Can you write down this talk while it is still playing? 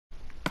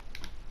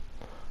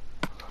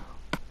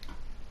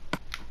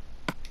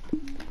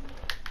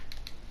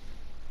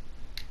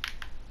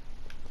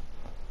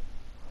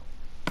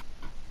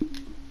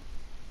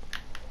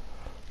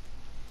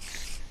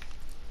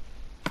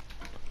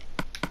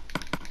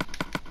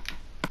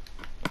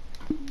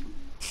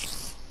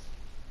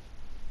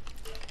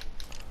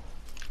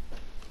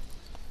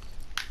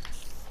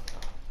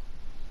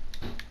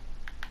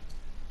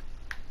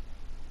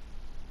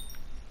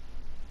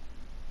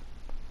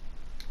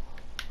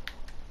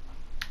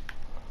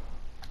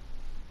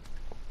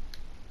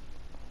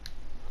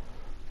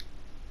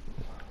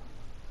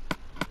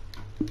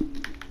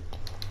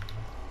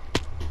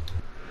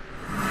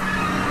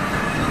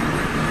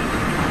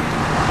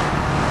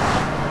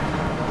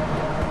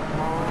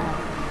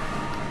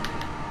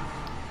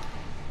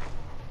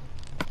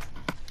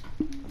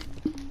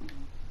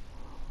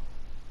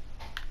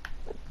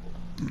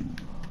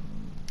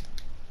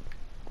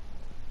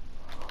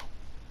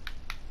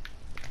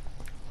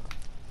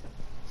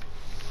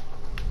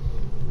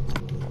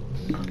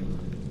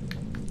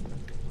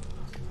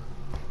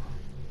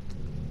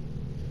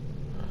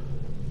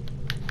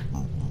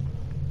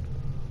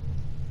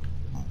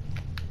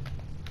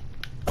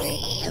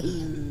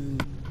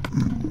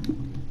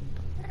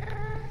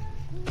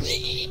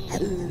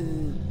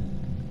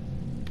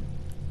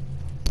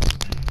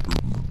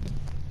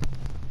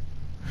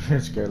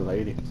Scared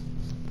lady.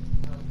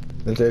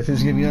 That's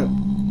everything's getting up.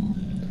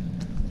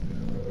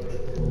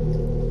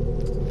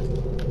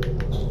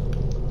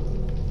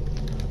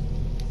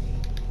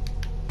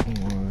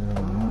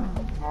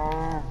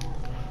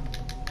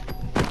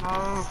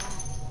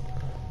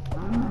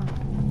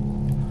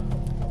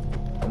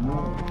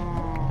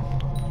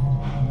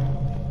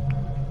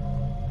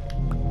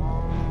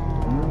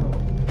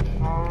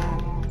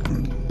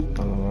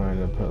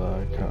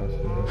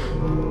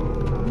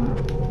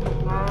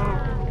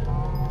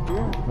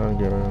 I'll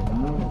get her.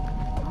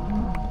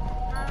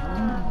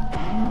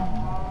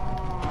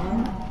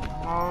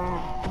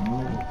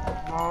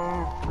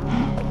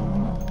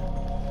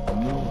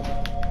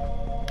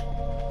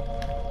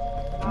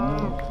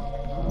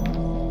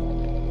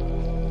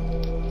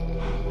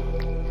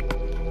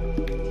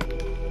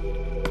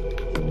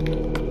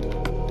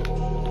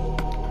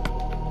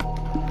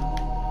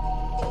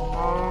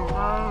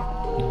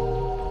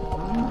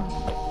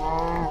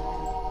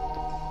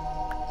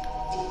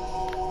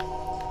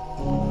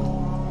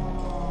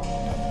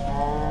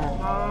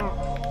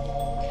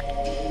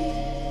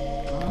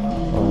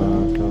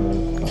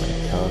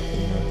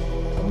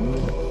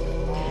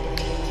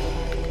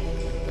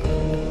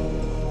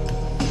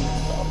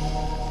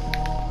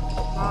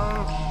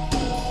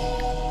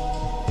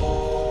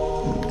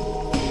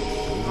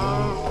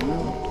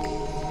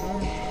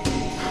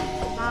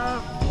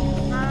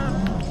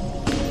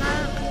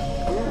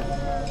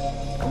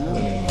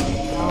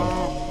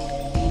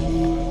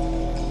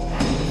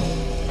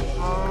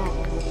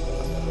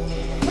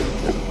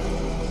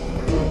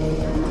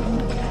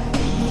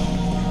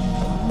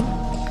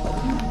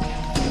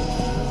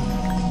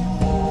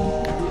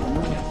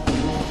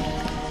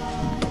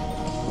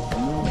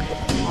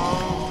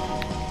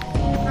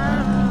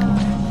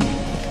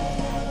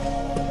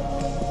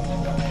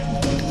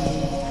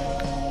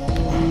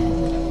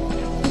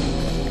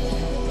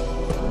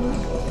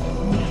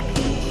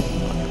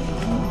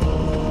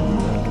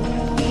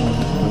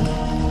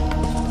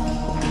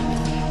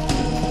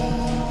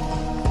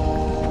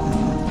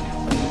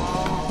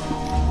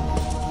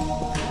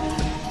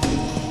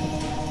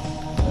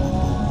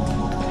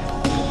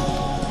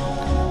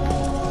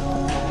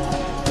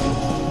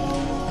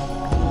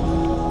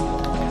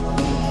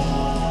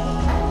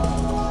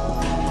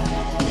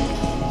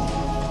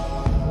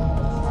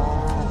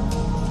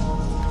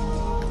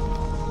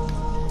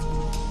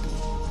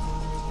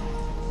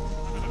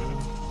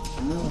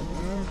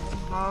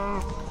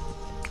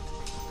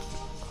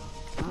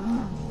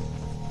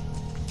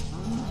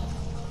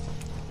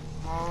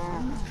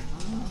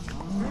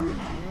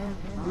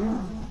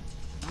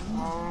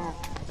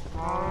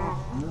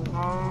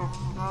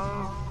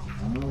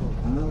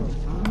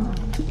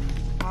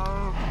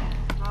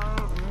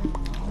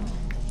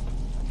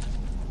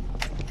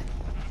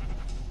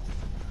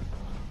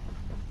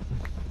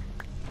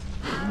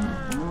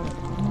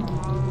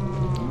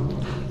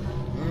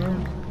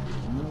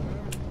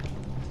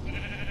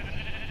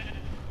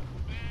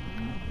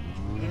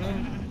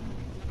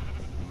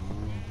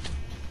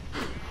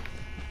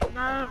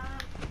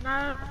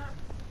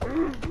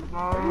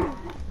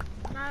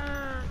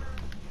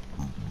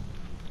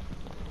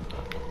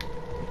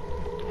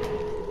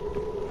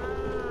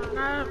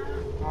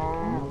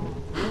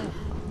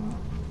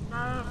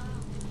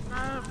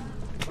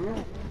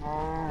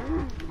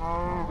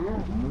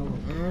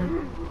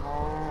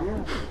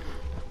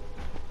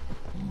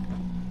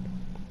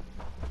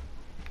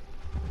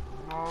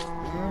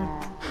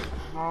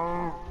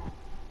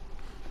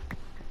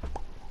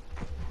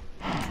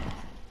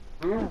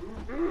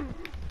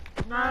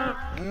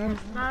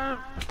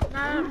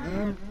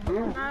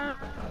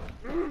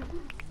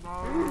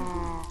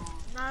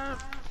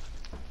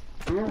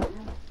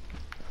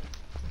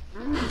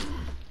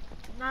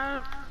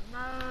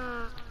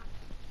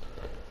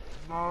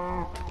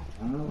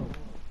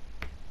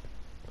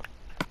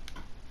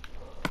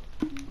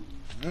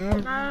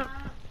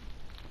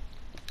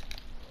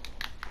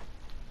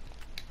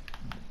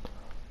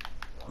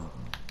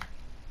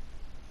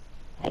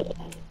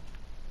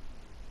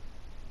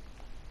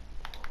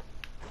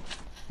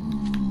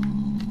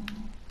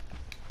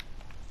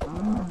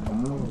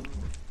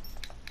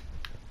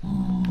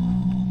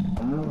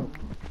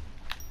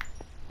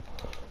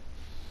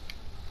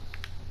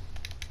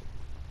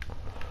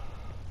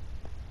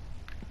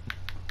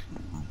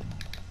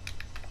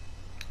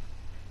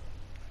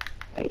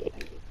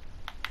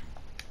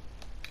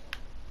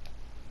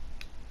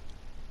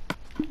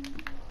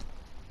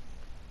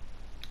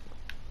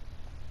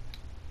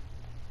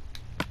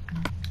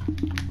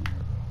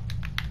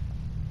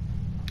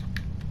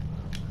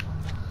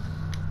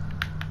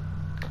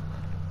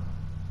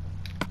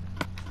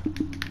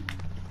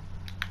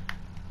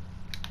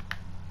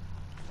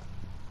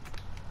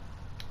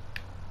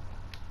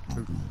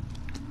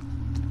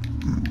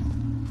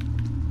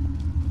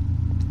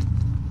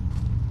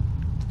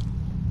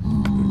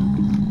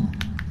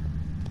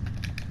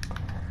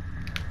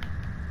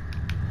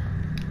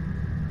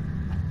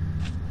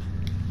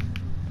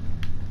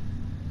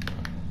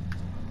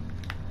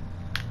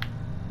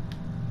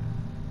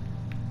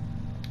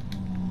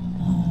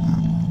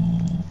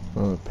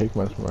 pig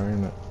must be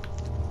wearing it.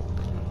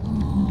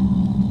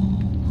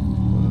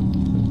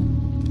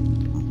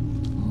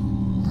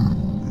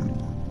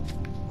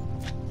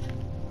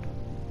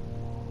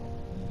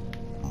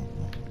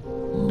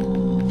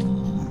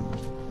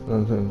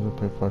 The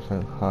pig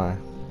percent high.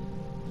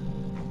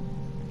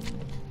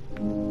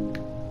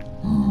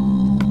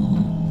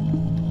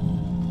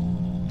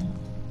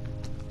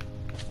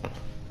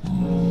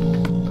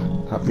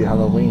 Happy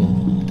Halloween.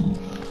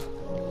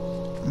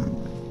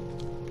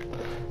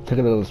 Take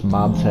a look at this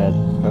mob's head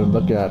and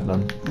look at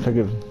them. Take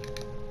it.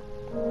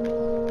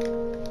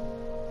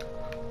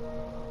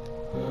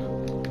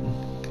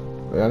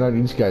 I know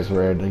these guys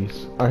wear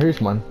these. Oh, here's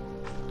one.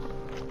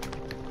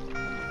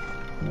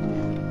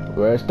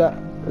 Where's that?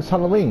 It's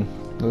Halloween.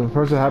 We're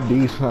supposed to have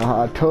these in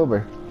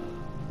October.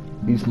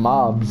 These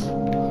mobs.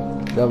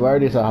 They'll wear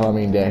these on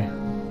Halloween day.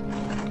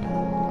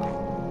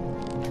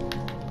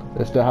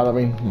 It's the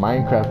Halloween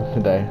Miecraft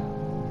today.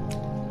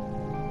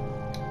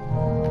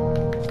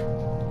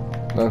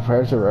 The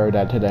first wear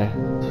that today.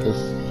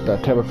 It's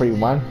October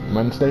 31,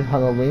 Wednesday,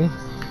 Halloween.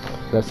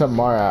 There's some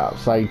more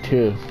outside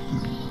too.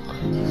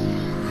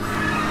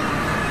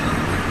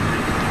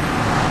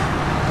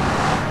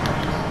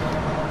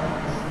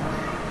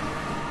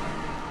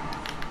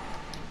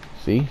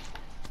 See?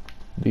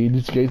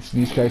 These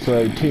guys are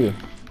right too.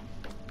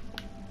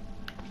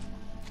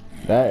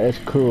 That is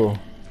cool.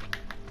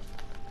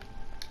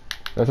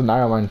 That's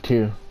another one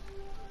too.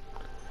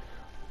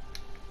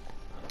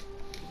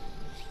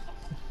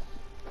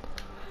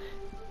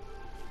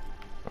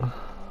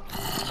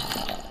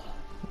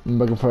 I'm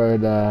looking for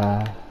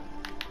the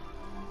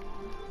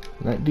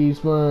not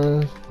these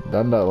ones.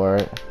 Don't wear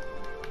it.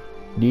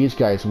 These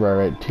guys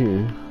wear it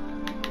too.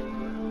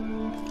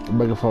 I'm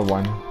looking for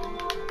one.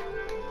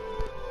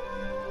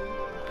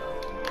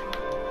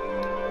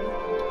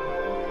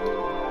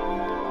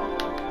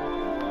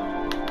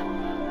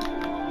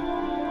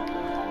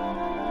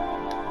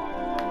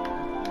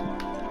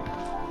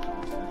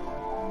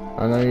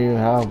 I know you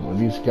have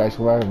these guys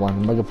wear one.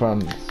 I'm looking for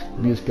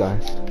these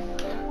guys.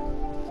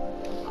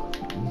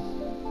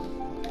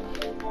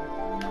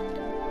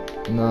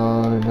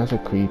 No, that's a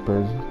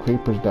creepers.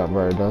 Creepers that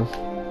wear those.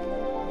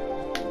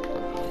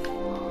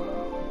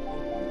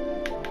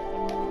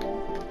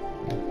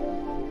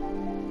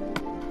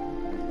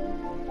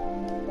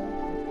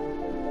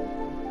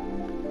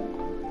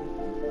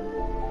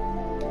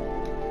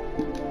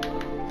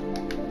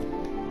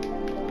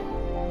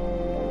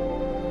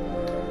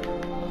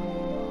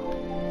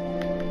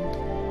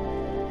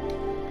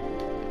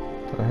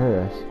 I hear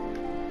us.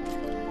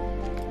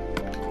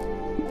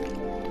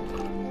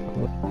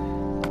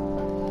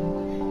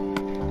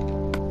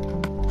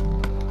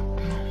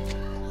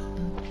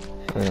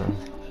 Yeah.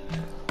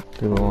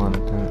 People want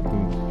to eat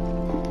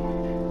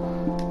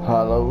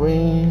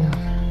Halloween.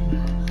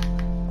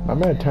 I'm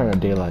gonna turn on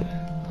daylight.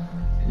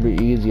 It'll be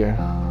easier.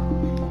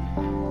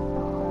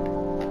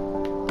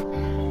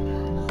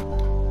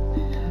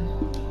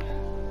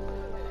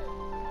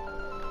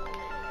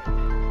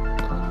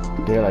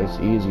 Daylight's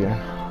easier.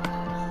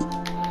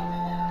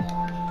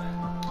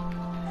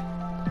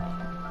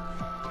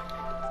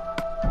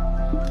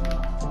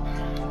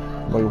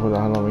 Looking for the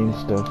Halloween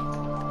stuff.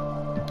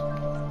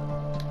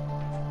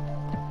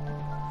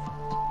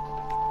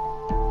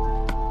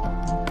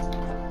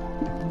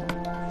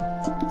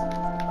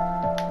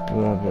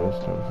 I'll get this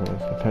stuff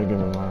first. I can't give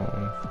me my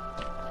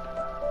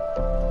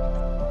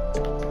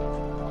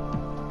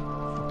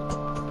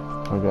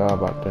forgot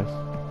about this.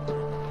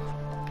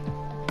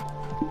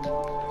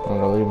 I'm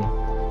gonna leave him.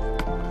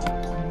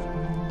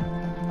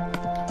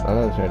 I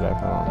didn't say that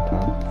for a long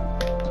time.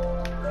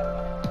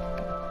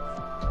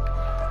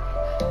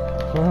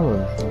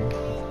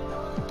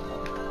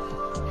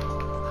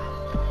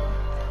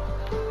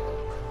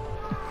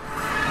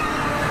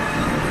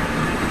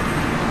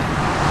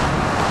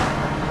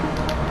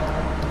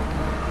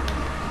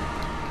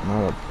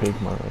 Not a pig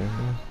mother,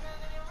 isn't it?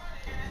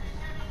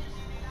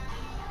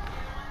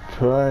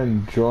 Try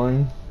and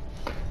join.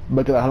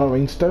 Look at the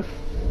Halloween stuff.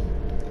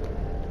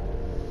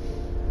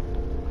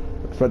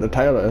 That's what the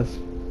title is.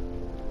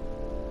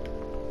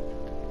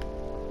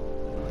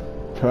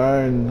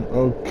 Turn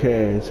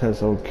okay, it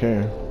says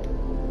okay.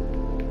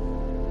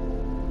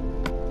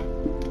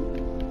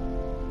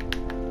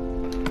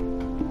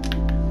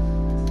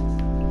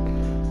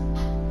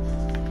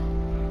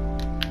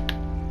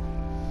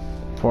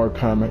 Four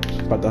comics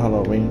about the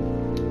Halloween.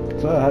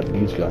 So I have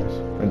these guys.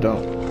 I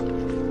don't.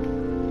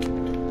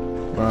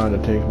 I'm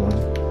gonna take one.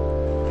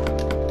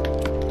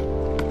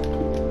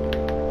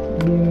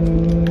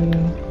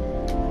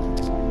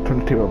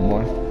 22 or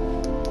more.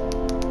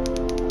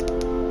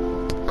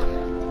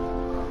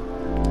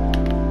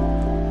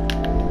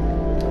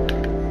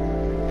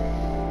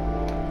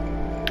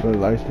 We're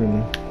live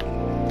streaming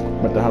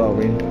about the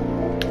Halloween.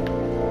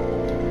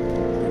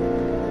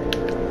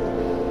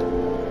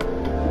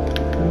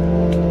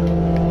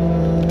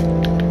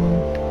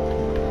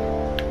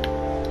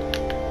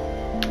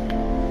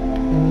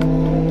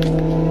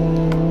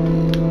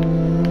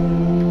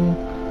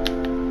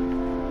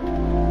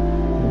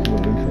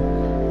 This is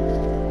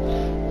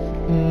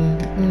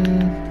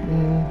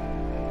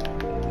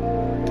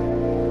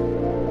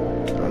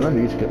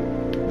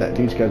that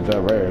these guys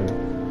are rare.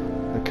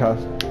 The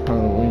cost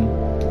Halloween.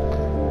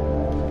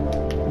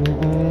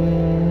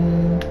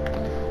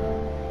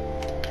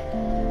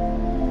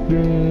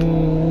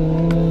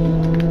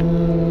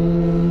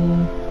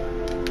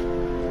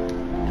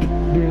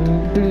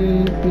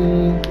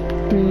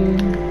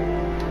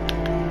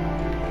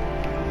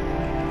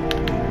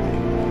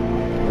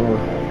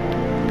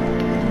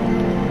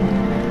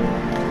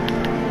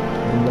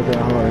 Look at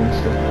Halloween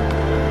stuff.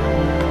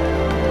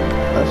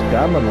 That's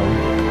Domino.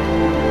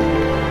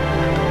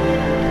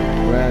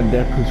 Ryan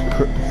Depp's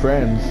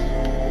friends.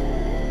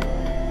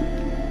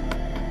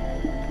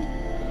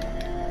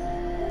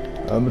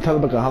 I'm gonna tell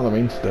about the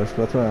Halloween stuff.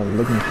 That's what I'm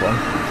looking for.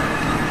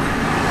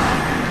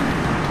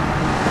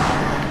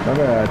 I'm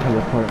gonna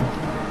teleport.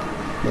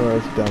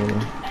 Where's Domino?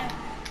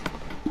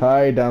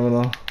 Hi,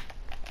 Domino.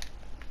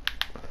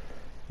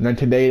 No,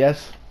 today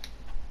this.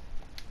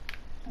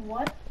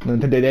 What? No,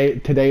 today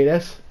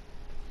this.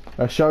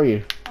 I'll show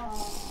you.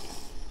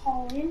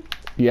 Halloween?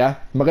 Yeah,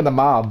 look at the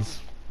mobs.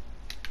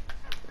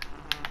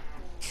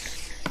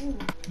 Ooh.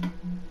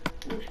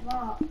 Which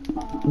mob?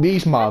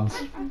 These mobs.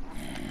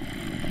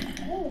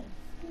 Oh.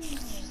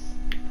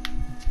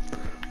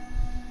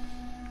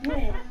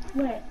 Wait.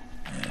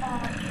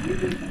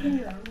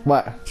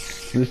 What?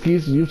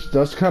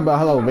 Those come about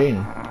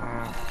Halloween.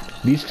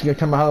 These can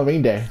come on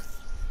Halloween day.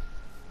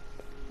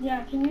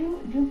 Yeah, can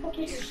you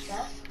duplicate your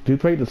stuff?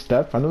 Duplicate the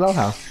stuff? I don't know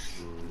how.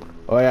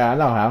 Oh yeah, I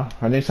know how.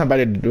 I need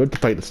somebody to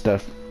duplicate the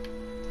stuff.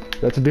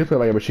 That's a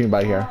duplicate machine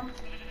by here.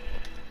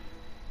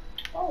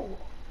 Oh.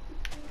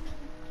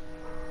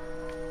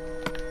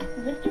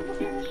 Is this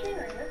duplicate machine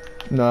right here?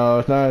 No,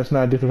 it's not. It's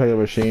not a duplicate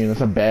machine.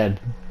 It's a bed.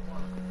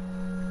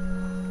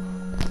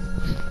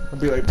 I'll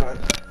be right back.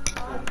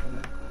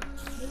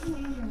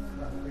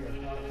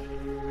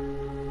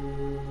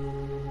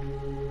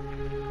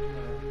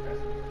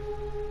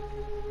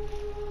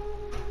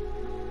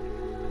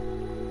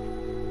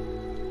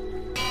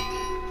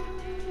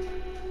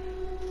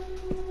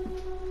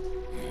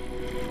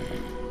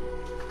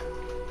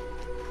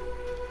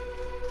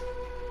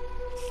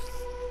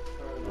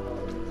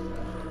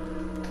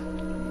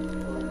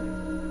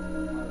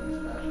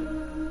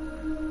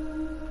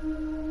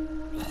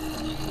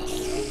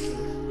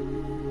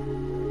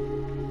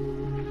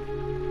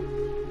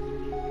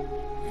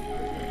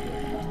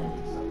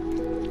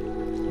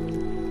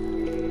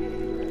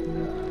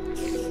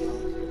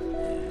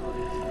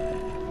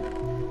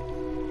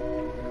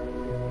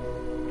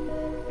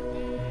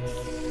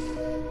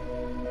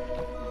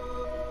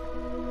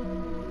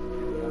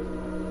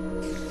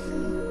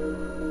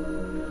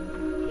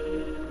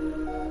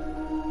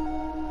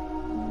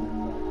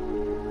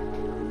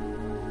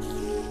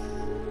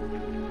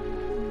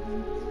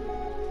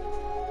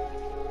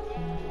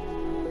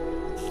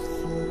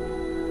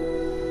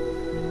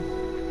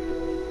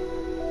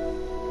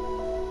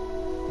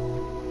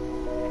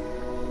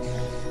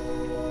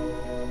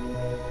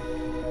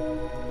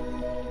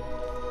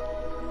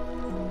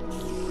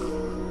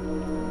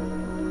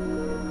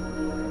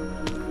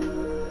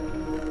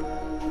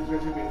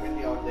 It's gonna be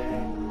windy all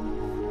day.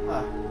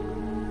 Huh.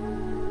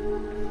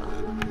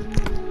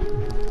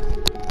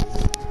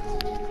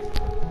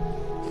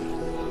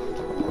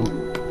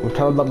 We're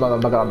telling them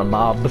about the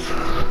mobs.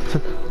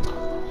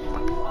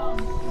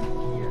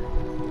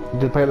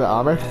 To play the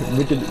armor,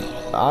 we could,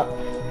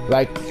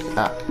 like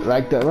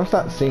the what's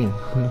that scene?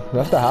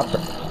 What's the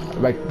happen?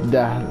 Like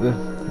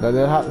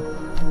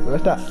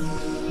what's that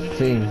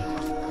scene?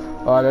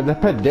 Oh, they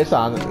put this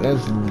on.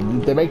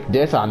 They make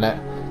this on it.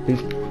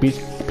 These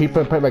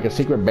people put like a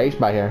secret base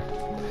by here.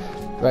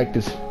 Like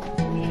this,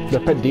 they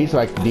put these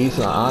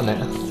on it.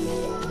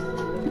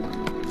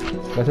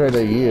 That's what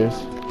they use.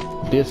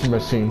 These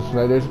machines.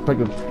 Like they just put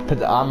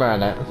the armor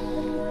on it.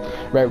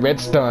 Right,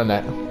 redstone on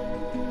it.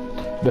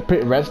 They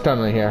put redstone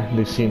in here.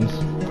 These scenes,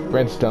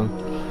 redstone.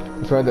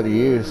 That's what they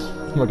use.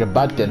 Like a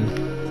button.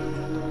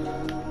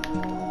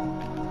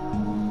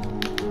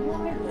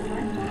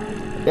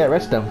 Yeah,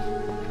 redstone.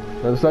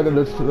 That's like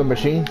the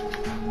machine.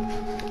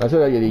 That's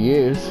what they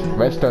use.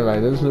 Redstone, like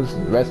this is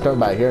redstone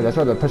by here. That's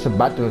why they push a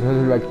button.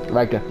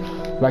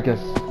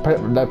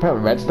 They put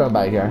redstone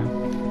by here.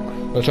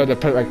 That's why they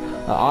put like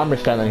an armor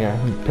stand in here.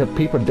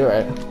 People do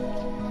it.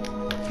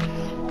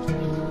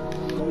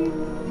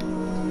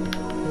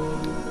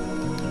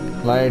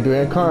 Like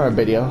doing a car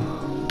video.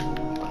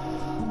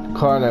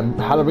 Car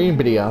Halloween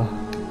video.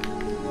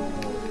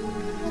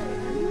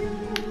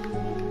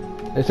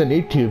 It's on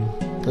YouTube.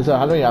 It's a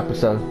Halloween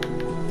episode.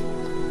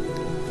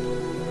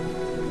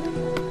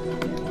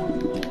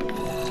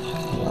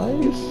 Why are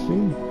you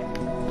seeing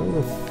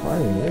those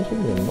fighting? There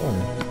should be more.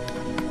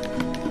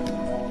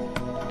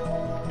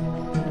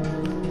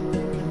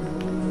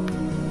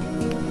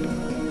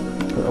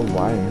 Put a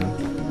wire.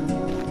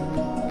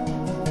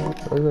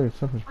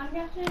 I'm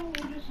guessing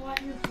you just let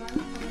your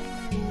friends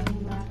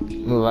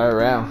lie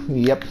around.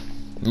 Yep.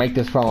 Make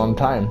this for a long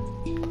time.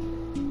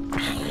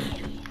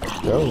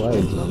 Go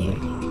away, zombie.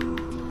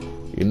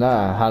 You're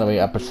not a Halloween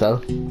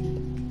episode.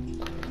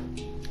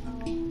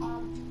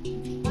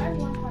 I have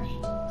one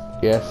question.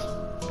 Yes.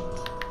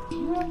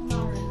 You have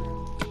moderator.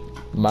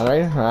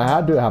 Moderator?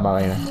 I do have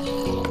moderator. Okay.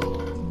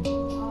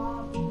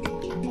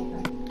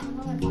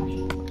 Another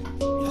question.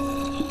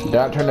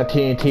 Don't turn the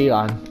TNT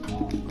on.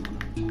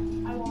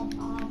 I won't.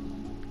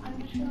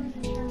 I'm just going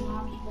to turn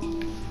mobs on.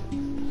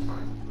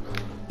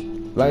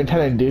 What are you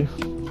trying to do?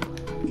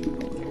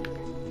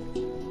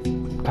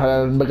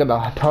 Look at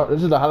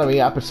this is the Halloween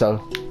episode.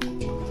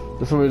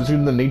 This is what we're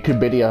doing the YouTube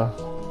video.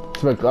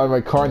 I'm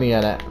recording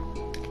in it.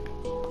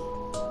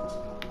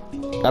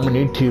 I'm on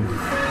YouTube.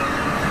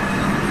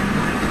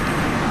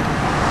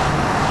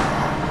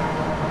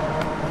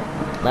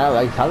 Man,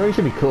 like Halloween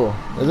should be cool,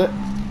 is it?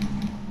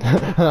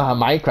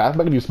 Minecraft,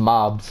 I can use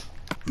mobs.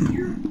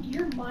 Your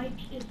mic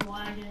is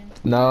lagging.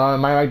 No,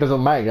 my mic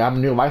doesn't lag. I have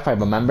new Wi-Fi,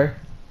 remember?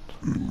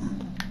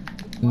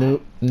 New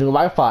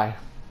Wi-Fi.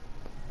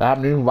 I have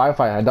new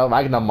Wi-Fi. I don't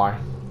like no more.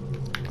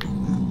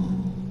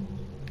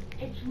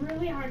 It's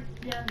really hard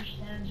to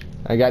understand.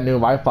 I got new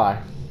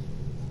Wi-Fi.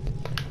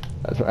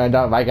 I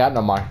don't like that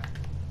no more.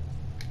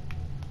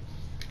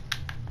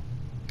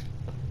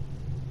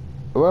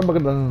 What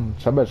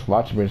about somebody's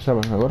watching me?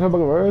 What about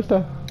where is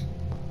that?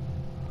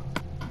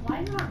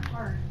 Why not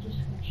hard? Just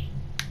switch.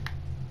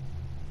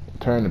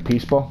 Turn to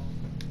peaceful.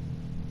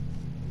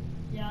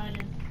 Yeah, I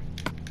did.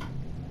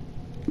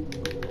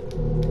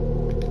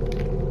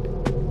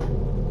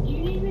 Do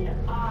you need me to,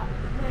 wait, are you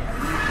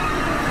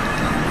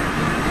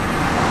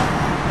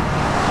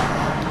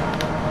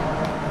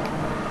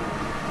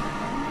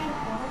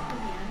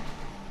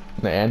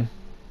The end.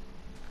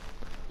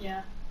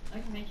 Yeah, I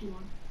can make you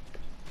one.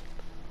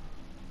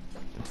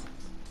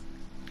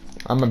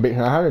 I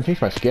haven't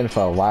changed my skin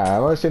for a while.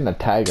 I've always seen the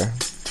tiger.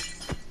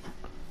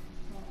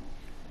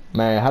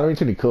 Man,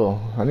 Halloween's really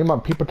cool. I need more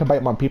people to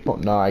bite more people.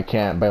 No, I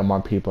can't bite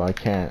more people. I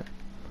can't.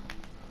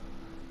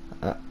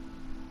 So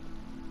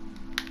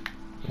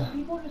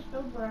people just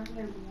build wherever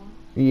they want.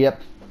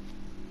 Yep.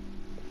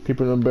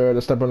 People don't bear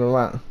the stuff on the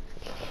lot.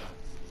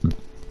 Have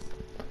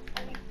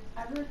you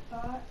ever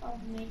thought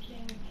of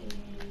making a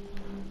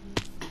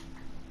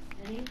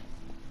city?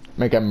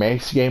 Make a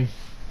maze game.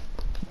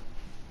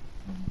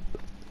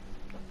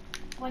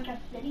 Like a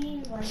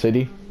city? Like,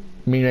 City?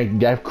 You mean like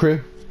Death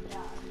Crew?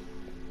 Yeah.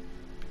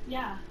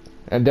 Yeah.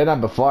 And then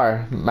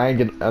before, I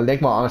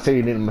make my own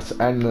city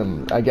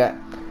and I get.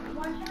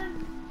 Why can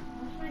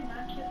I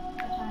not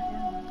get attack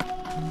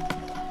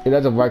It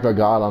doesn't work with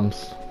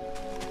golems.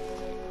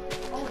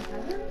 Oh, it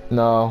doesn't?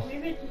 No.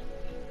 Maybe it's just...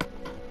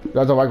 It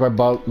doesn't work with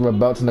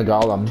boats and the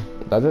golem.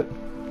 Does it?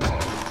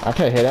 I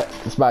can't hit it.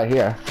 It's about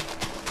here.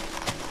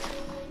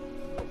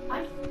 I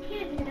can't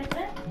hit it.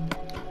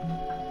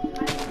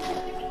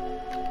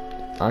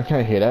 I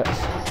can't hit it.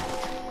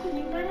 Can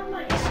you went on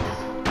my...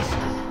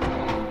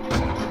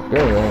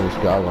 Get rid of this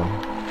golem.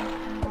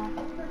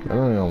 I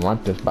don't even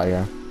want this by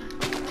here.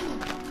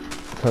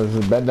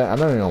 Because I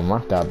don't even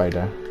want that by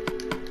there.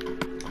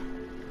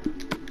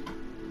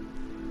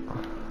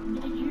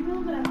 Did you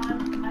know that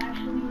I'm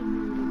actually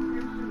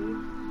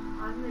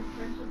the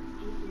Prince of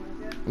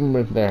Ethiopia?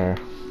 Right there.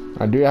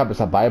 I do have a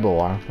survival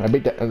war. I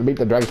beat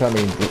the dragon how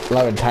many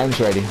 11 times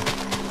already.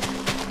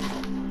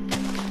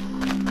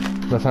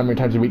 That's how many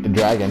times you beat the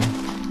dragon. How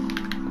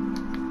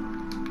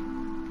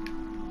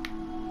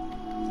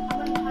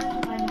many times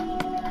have I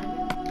defeated the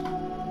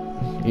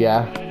dragon?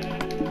 Yeah.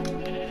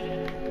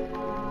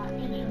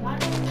 In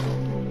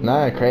survival?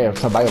 Nah, creative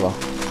survival.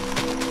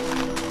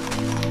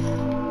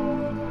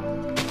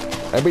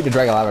 I beat the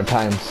dragon 11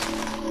 times.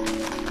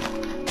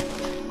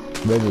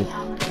 Really?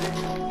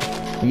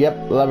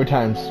 Yep, 11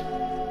 times.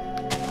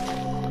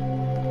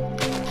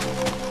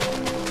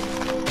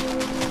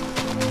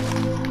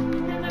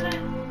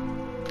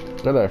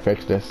 Gotta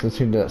fix this. This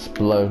seems to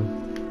explode.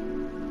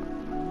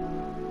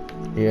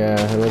 Yeah,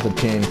 there was a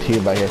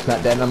TNT by here. It's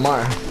not dead no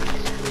more.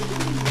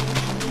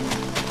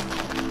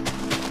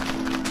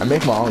 I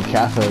make my own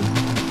castle.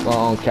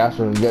 I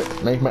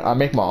make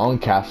my own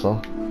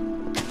castle.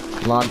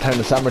 Long time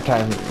in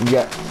summertime, you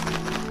get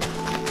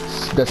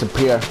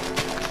disappear.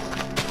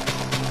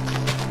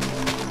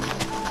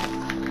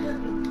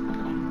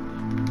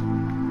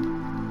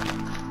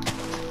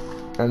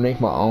 I make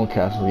my own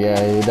castle. Yeah,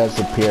 it does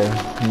appear.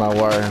 My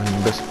wire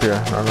and disappear.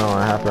 I don't know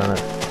what happened.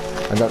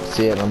 I don't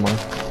see it no more.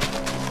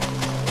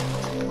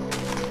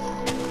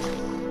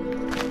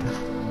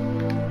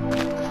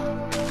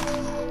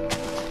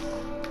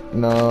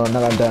 No, not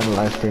gonna done the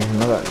live stream. I'm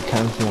not gonna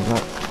cancel. I'm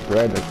not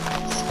ready to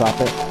stop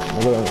it.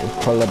 I'm gonna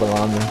put a little bit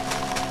longer.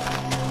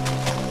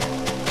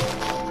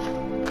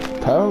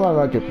 Tell me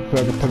I can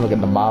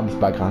get the mobs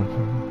back on.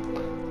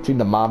 See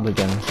the mobs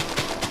again.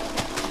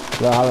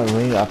 The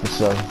Halloween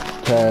episode.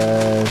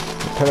 Cause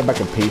turn it back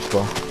to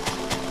peaceful.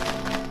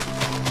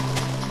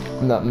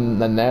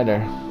 The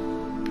nether.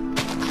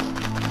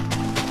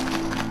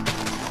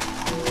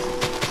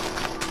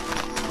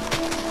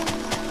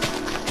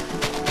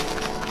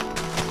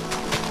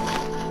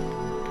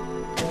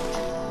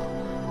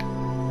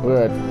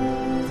 Good.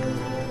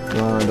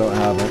 No, I don't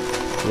have it.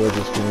 We're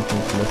just doing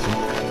things missing.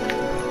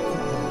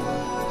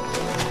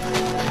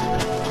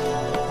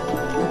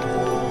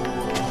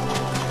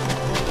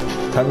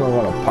 Time to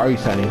go to party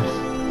settings.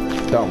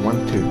 Don't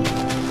want to.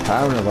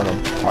 Time to go to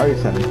party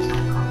settings.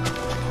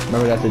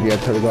 Remember that video, I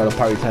tried to go to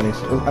party settings.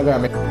 I gotta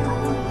make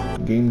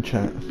game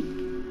chat.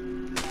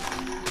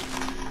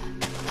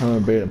 I'm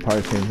gonna be at the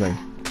party settings thing.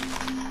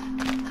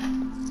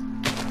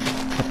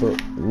 Couple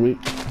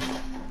weeks.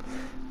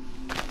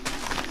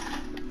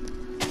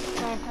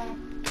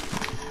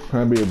 I'm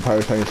gonna be at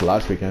party settings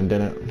last weekend,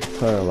 didn't it?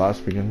 Sorry,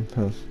 last weekend.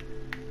 Oh,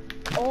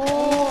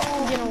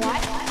 you know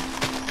what?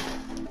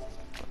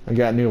 I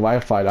got new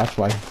Wi-Fi, that's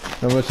why.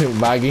 Remember it's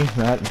laggy?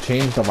 I had to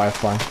change the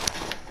Wi-Fi.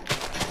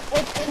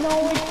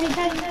 No, it's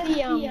because the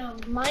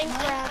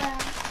Minecraft,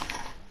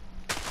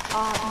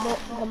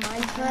 the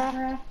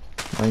Minecraft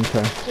game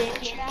chat,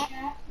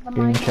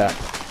 Game chat.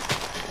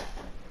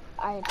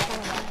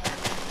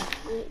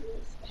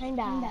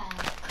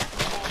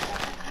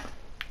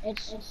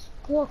 It's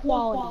poor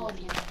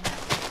quality.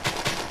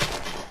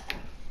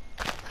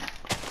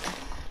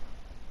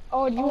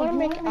 Oh, do you want to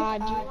make? Do you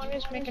want to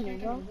just make a new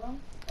world,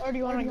 or do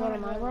you want to go to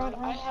my world?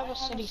 I have a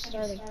city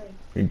started.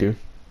 You do.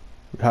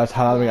 How's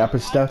Halloween up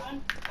and stuff?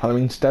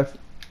 Halloween stuff?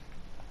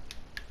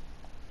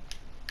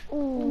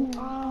 Ooh,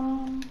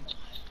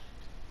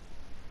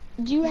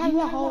 do you have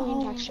the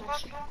Halloween texture?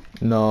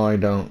 No, I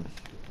don't.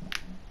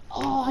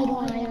 Oh, I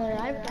don't either.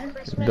 I have the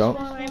Christmas Don't?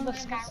 one. I have the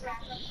Skyrim.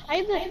 I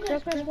have the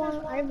Christmas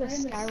one. I have the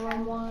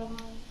Skyrim one.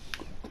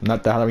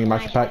 Not the Halloween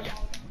Master Pack?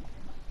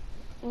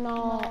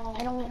 No,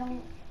 I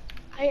don't.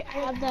 I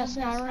have the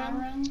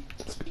Skyrim.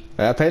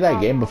 I played that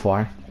game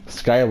before.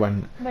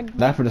 Skyrim.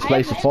 Not for the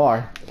PlayStation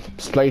 4.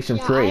 PlayStation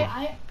 3.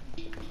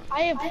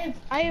 I have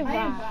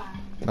that.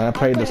 I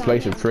played the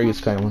PlayStation 3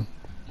 Skyrim.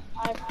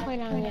 I've played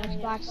on the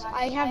Xbox.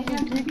 I have the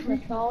Greek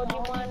mythology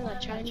one, the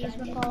Chinese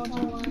mythology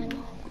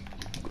one.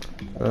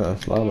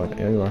 That's a lot of it.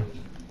 Yeah, you are.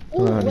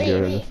 Ooh, I wait. get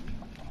rid of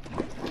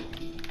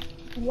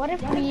What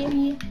if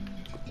we...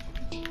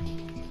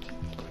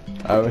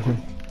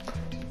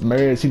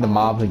 Maybe I see the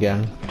mobs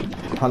again.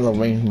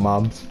 Halloween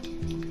mobs.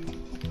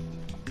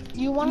 Do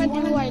you want to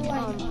do like,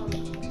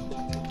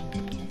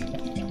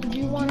 do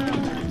you want to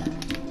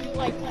do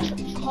like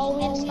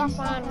Halloween stuff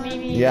on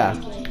maybe? Yeah.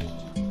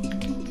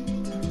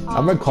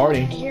 I'm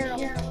recording. Here.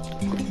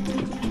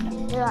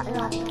 Yeah.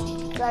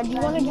 Do you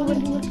want to do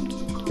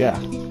it? Yeah.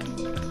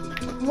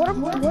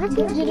 What if we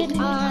did it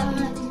on,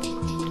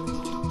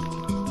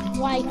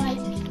 like,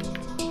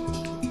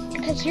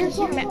 because here's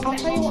what I'll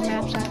tell you what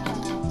maps I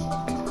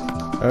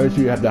have. I wish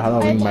you have the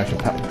Halloween Master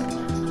Pack.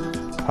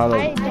 I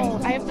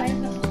don't. I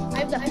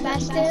have the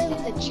festive,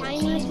 the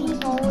Chinese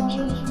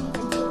mythology,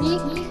 the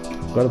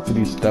Greek. Gotta put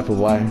these stuff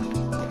away.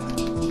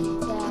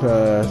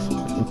 Cause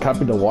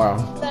copy the war.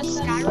 The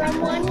Skyrim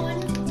one.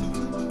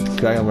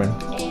 Skyrim.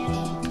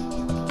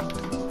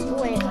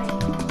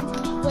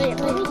 And wait,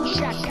 let me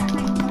check.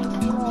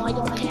 No, I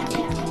don't have it.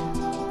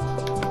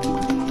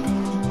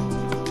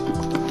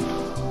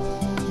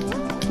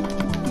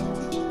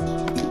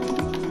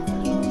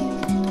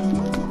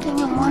 Thing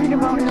I'm worried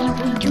about is if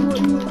we do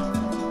it.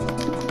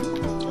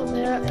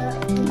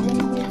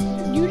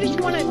 You just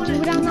want to do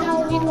it on the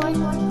Halloween one?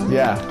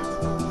 Yeah.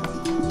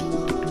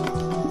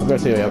 I'm gonna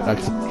say that.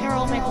 Here,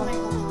 I'll make one.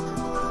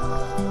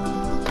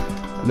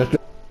 Let's do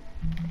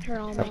Here,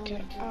 I'll make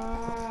it.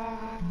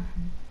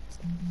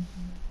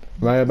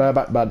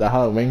 about the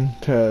Halloween,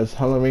 cause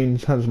Halloween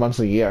comes once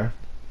a year.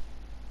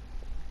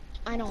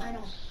 I know.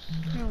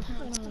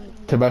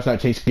 So that's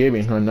not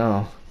Thanksgiving, or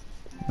no?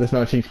 There's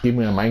no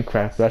Thanksgiving in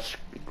Minecraft. That's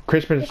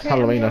Christmas, Okay,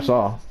 Halloween, okay. that's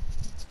all.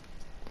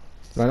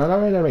 I don't know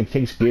why they make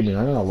Thanksgiving.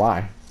 I don't know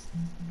why.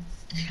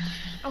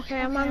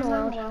 Okay, I'm on the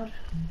road.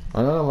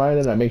 I don't know why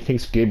they don't make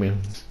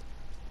Thanksgiving.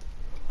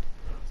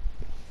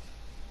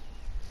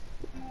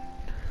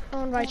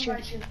 I'll invite you.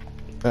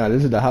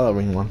 This is the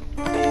Halloween one.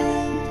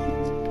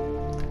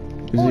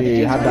 Oh, Do did you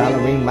you have the join?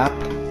 Halloween map?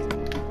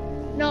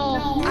 No,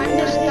 I'm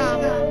just,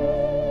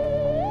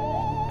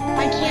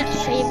 I can't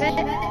save it.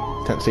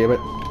 Can't save it.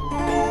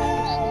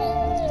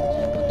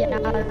 Yeah,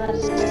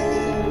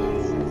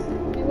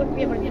 we wouldn't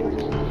be able to do it.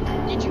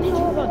 Did you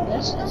know about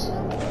this?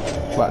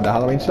 What, the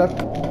Halloween stuff?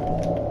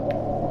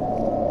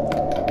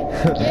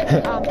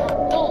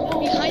 No,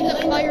 behind the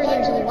fire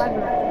there's a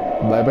lever.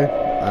 Lever?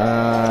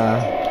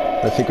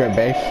 The secret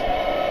base? Yeah,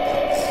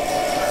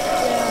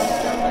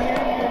 down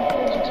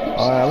here.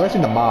 Alright, let's see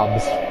the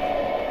mobs.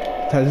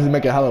 This is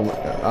making Halloween.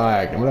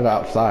 Alright, I'm gonna go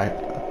outside.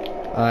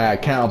 Alright, I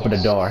can't open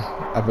the door.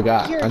 I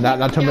forgot. Here, I'm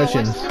not two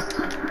missions.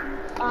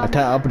 I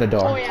can't open the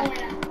door. Oh yeah.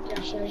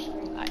 Yeah, sure.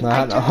 No,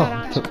 I no.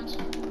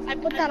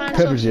 put that on so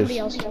Privileges. somebody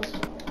else does.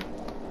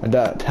 I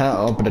can't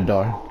open the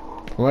door.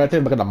 I'm gonna take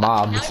a look at the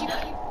mobs.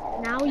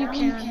 Now you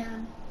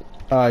can.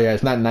 Oh yeah,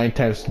 it's not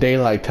nighttime, it's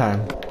daylight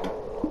time.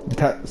 You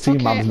can't see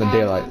Okay, mobs in the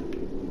daylight.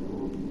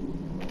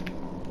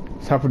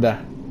 It's time for that.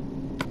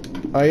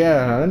 Oh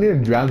yeah, I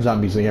need drown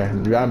zombies in here.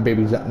 Drown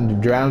babies,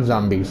 drown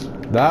zombies.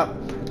 That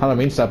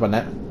Halloween stuff on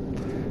that.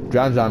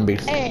 Drown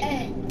zombies.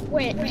 Hey,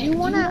 wait, do you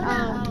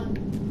wanna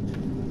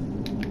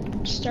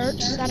start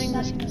setting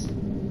this?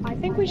 I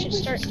think we should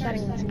start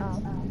setting this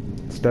up.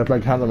 Stuff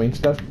like Halloween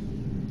stuff.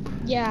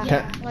 Yeah,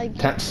 Can't, like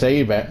can't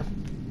save it.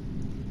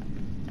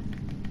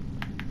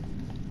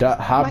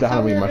 have the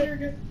Halloween mush.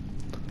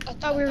 I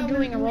thought we were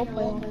doing a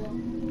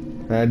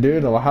roleplay.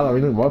 Dude, the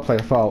Halloween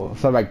roleplay for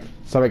so like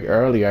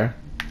earlier.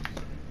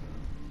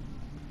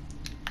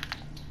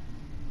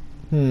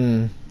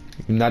 You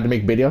know how to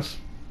make videos?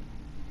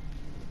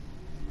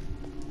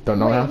 Don't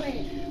know how?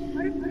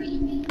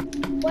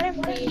 What if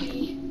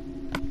we...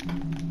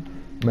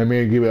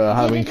 Maybe give you a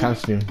Halloween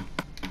costume.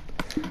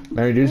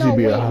 Maybe this would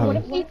be a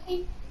Halloween.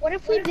 What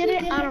if we did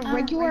it on a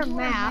regular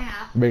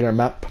map? Bigger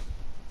map.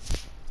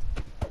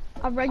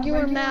 A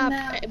regular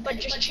map, but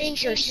just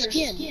change your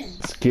skin.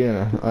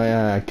 Skin. Oh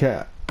yeah, I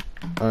can't.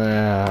 Oh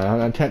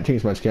yeah, I can't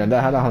change my skin.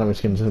 I had a Halloween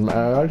skin.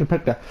 I like to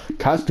put the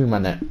costume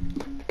on it.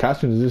 The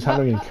costume is just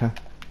Halloween costume.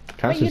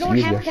 But you don't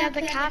have to have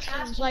the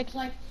costumes like.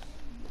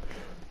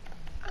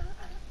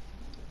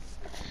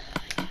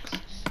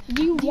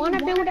 Do you want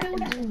to build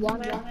it? Do you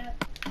want to?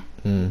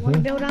 Want to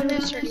build on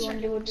this, or do you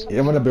want to do it?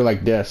 I want to build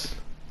like this,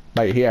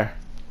 right here.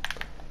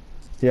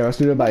 Yeah, let's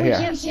do it right here.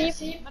 We can't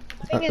save it.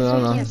 The thing is, we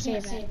can't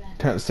save it.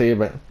 Can't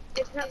save it.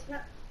 It's not.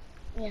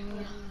 Yeah.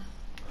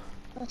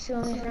 That's the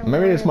only thing.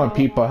 Maybe there's more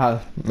people.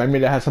 Maybe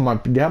they have some more.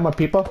 Do you have more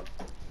people?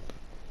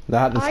 That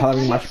have this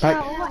Halloween mush pack.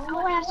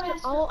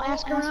 I'll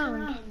ask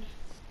around.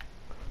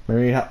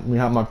 Maybe we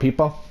have more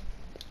people.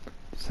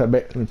 So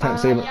we can't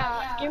save it.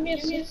 Yeah. Give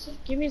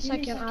me a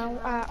second.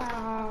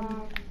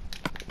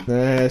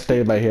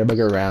 Stay right here. Look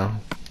around.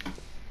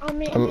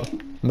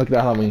 Look at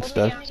the Halloween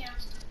stuff.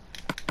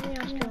 Let me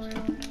ask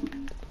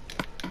around.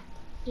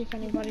 See if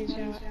anybody's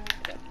got.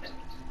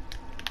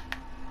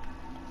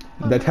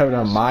 That's how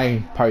on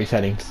my party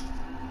settings.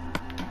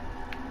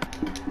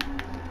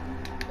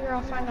 Here,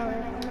 I'll find out.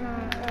 I'm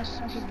gonna ask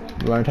some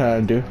people. You want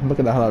to do? Look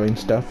at the Halloween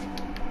stuff.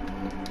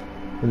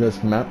 In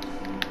this map.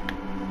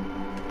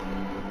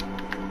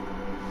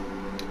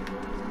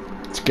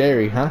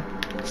 Scary, huh?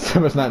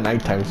 So it's not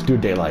nighttime, it's still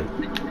daylight.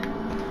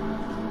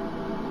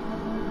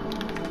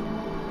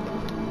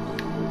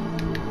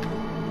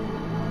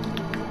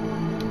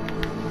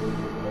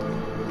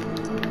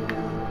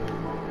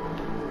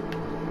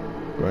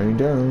 Going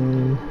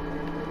down.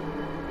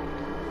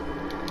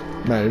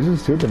 Man, this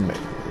is good to make.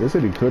 This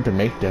would be good to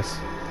make this.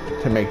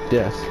 To make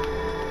this.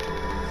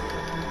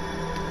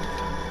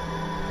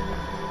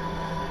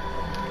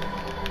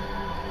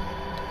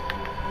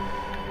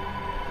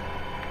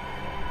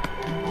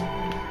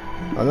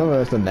 I know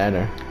that's the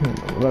nanner.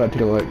 I'm gonna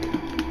take a look.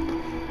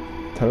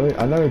 Totally,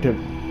 I know the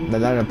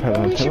nanner part.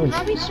 We should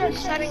probably start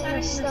setting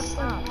this stuff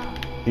up.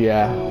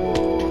 Yeah.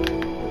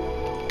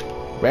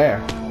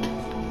 Where?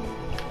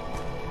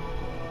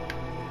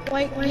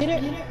 Like, get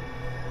it?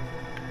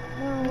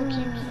 No,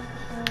 keep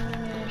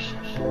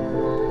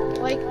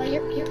like,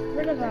 get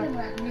rid of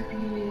that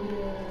creepy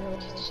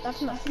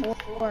stuff in the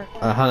floor.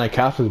 The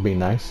castle's be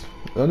nice.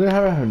 Don't they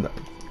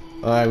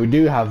have we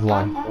do have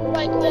one.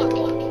 Like, look.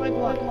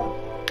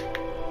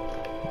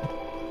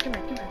 Come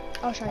here.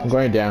 I'll show you. I'm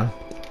going down.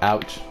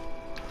 Ouch.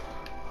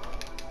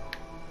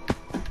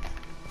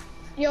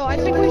 Yo, I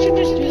think we should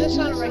just do this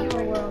on a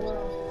regular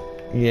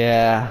world.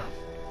 Yeah.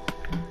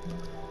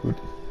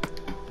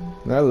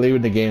 I'll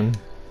leave the game.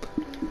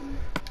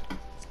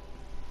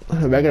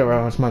 Regular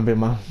rounds might be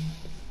more.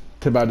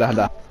 Too bad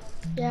that.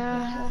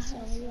 Yeah.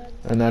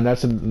 And then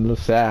that's a little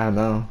sad, I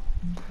know.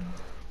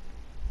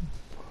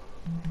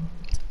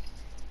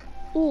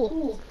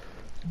 Ooh.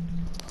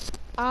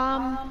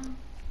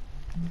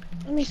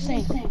 Let me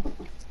think.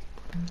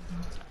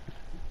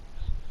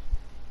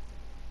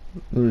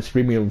 We were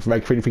streaming for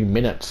like 33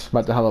 minutes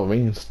about the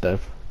Halloween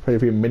stuff.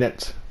 33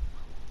 minutes.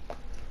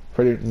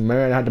 Maybe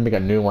I have to make a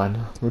new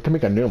one. We can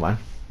make a new one.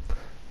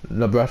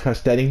 The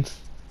broadcast settings.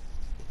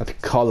 I have to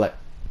call it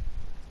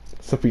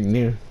something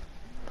new.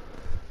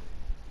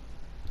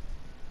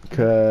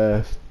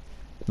 Cause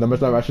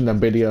nobody's not watching that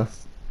video.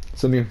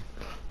 Something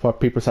for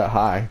people say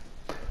hi.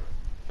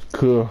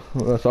 Cool.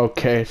 That's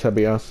okay to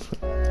be honest.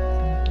 Ooh,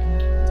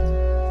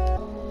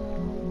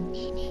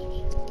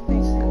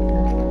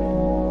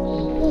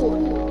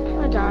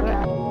 I got it.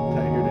 Can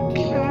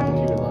I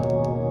hear the TV?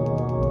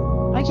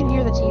 I can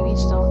hear the TV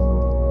still.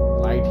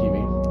 My TV.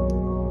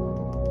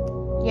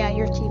 Yeah,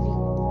 your TV.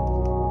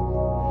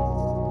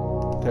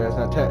 Cause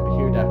I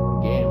hear that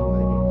game.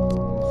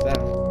 What's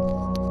that?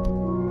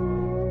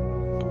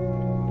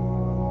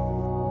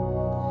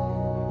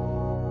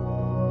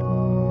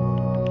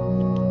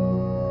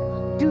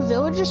 Do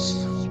villages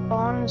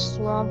spawn in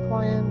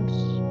swamplands?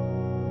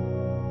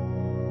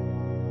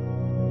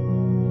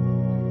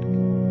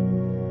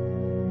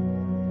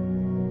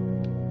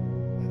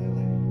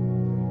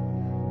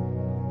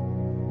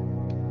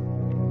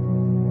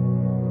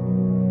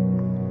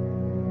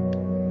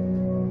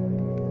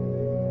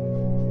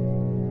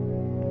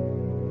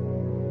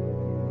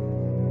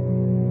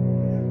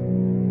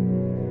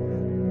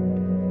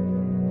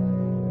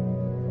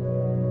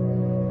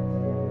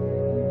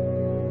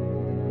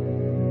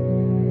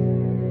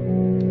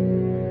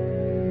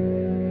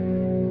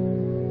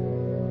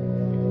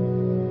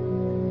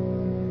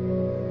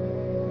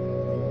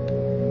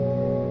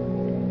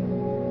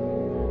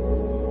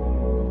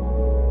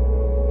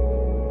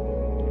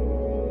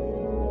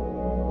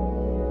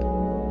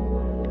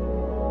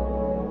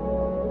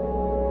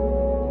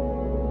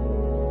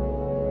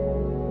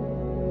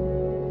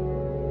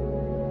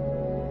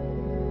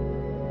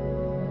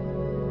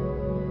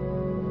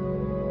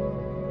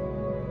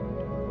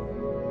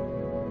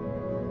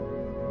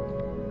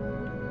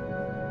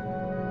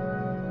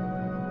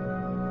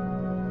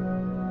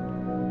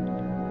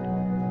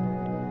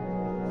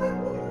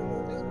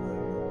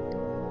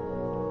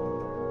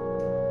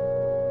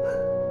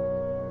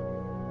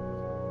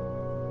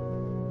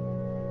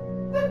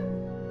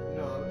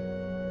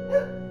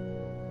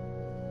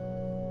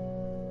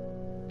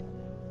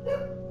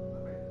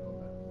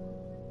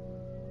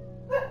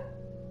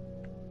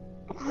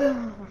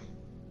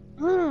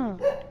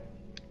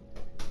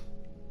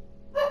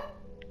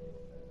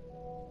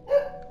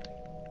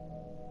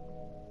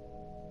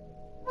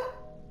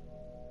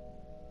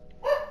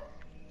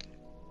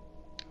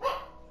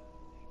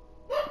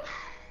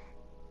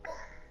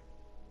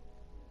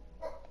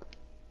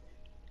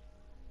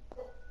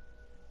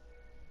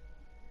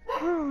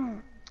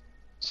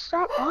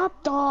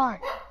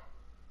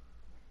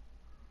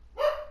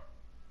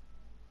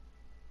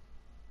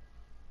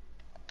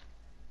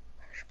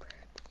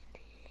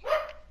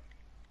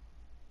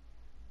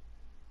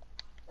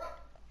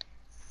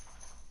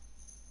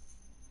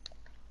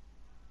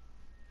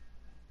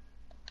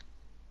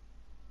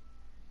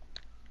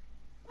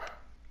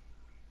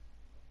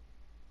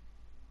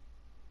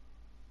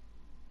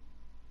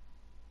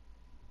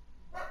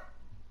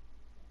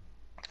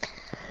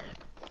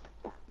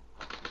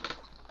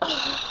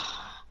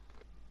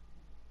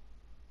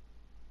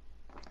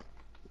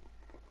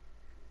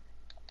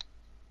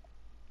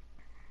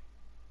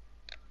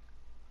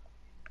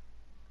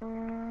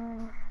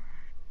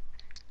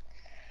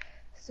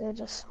 'Cause I had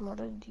a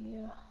smart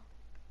idea.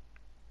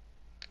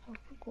 I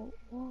could go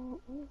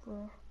all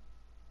over.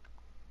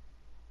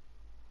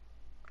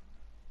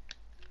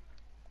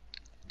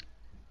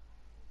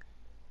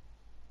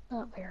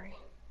 Not very.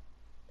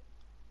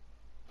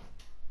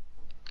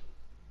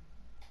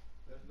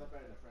 There's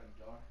nothing in the front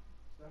door.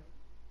 Stuff.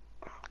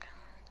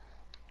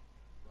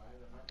 Why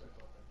is the front door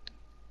open?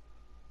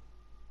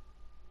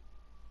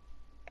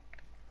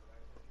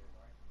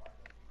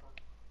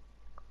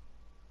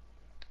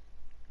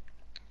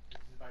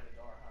 This is by the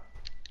door, huh?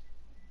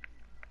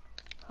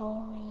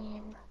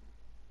 Halloween.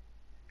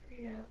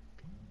 Yeah.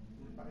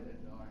 This is by the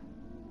door.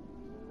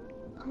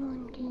 On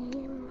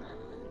game.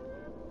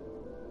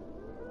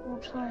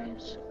 What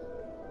size?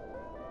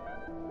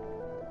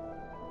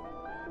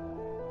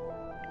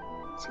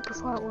 Super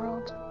Flat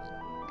World.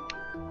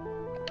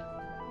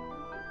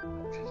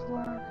 Which is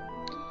where?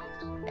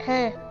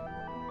 Hey.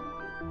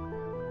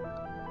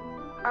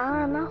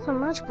 Nothing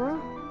much, bro.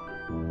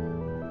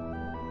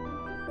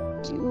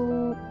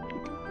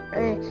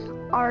 Hey,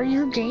 are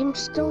your games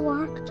still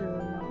locked or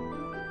no?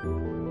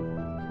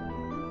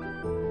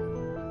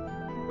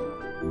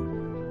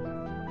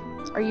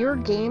 Are your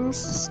games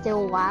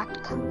still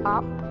locked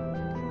up?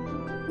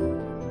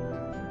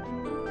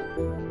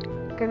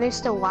 Are they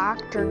still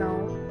locked or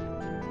no?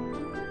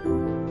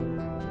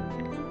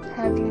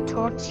 Have you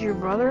talked to your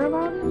brother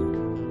about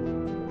it?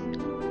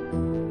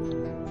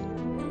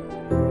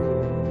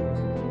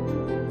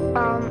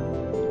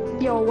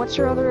 Yo, what's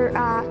your other,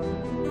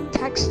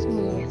 text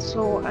me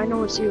so I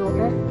know it's you,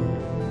 okay?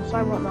 So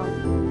I won't know.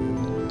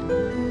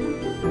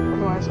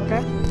 Otherwise,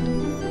 okay?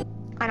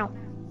 I know.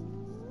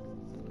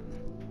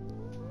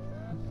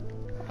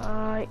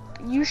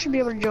 You should be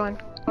able to join.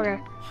 Okay.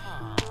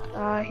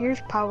 Here's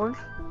powered.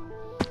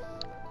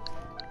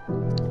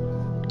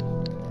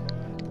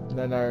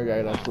 Then our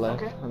guy that's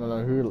left. Okay. I don't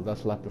know who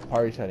that's left with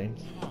party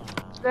settings.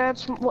 That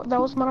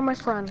was one of my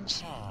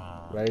friends.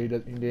 Right? He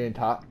didn't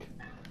talk.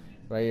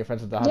 Right? Your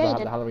friends with the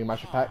Halloween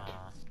Master Pack?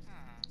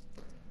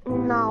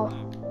 No.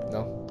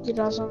 No? He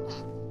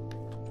doesn't.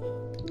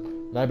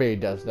 I bet he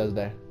does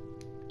they?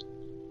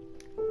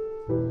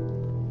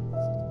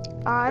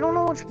 I don't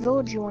know which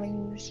village you want to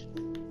use.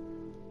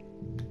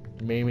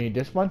 Maybe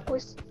this one?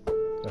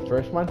 The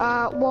first one?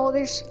 Well,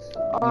 there's,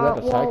 got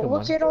the second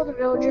look one. at all the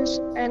villages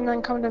and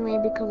then come to me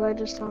because I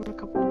just found a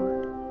couple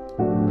more.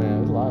 Man,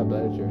 there's a lot of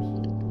villagers.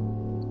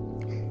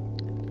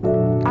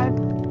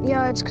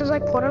 Yeah, it's because I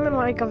put them in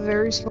like a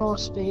very small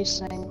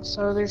spacing,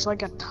 so there's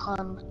like a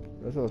ton.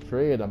 There's a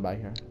 3 of them by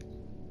here.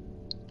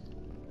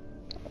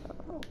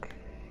 Okay.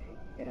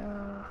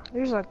 Yeah,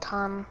 there's a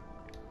ton.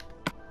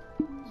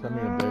 Send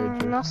me a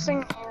villager.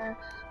 Nothing here.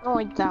 I don't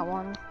like that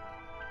one.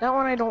 That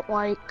one I don't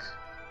like.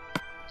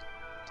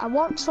 I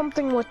want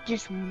something with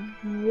just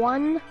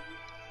one.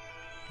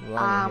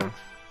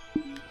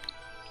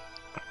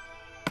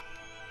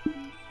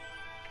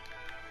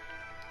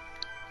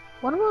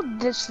 What about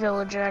this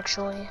village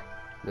actually?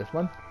 This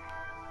one?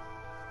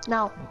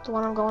 No, the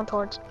one I'm going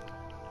towards.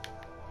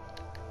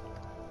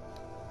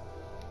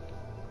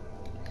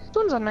 This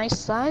one's a nice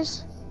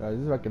size. This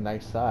is like a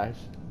nice size.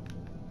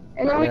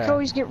 And then we could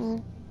always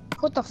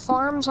put the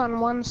farms on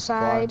one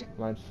side.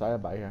 One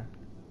side by here.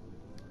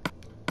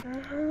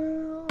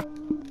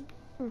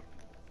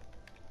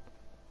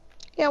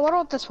 Yeah, what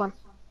about this one?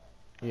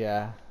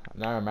 Yeah,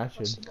 now I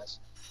mentioned.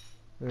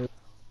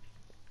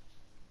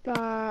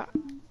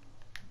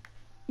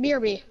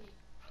 BRB.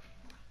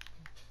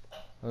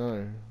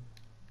 Oh,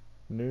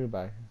 new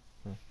by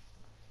here.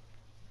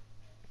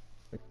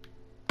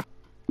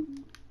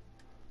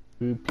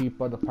 Who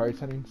people the party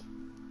settings?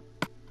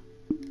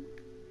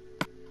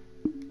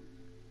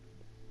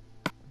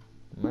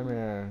 Let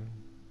me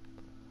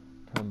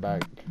come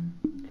back,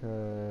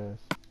 cause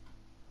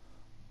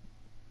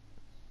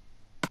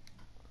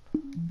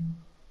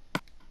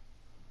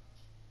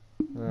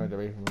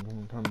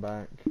come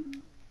back.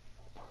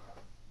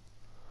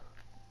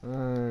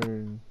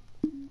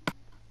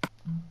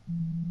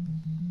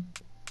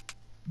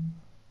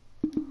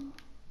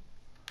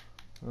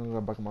 I'll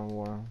go back to my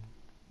war.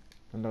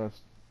 And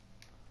that's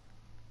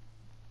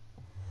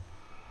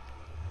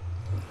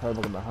probably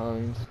look at the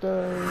Halloween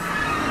stuff.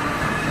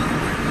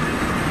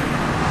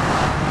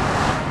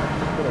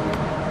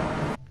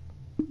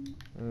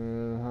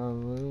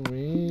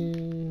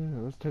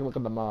 Halloween. Let's take a look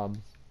at the mobs.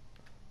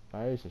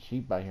 There's a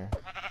sheep by here.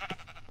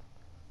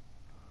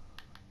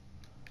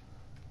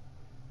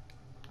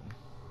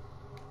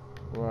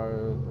 Where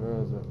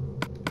is it?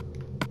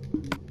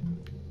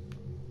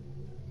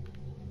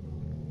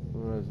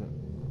 Where is it?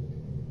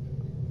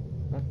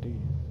 Not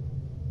these.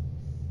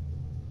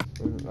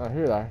 Oh,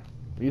 here they are.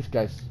 These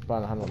guys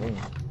spawn on Halloween.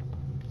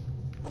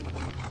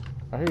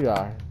 Oh, here you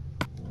are.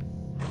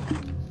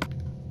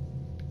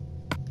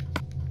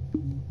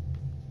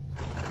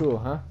 Cool,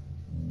 huh?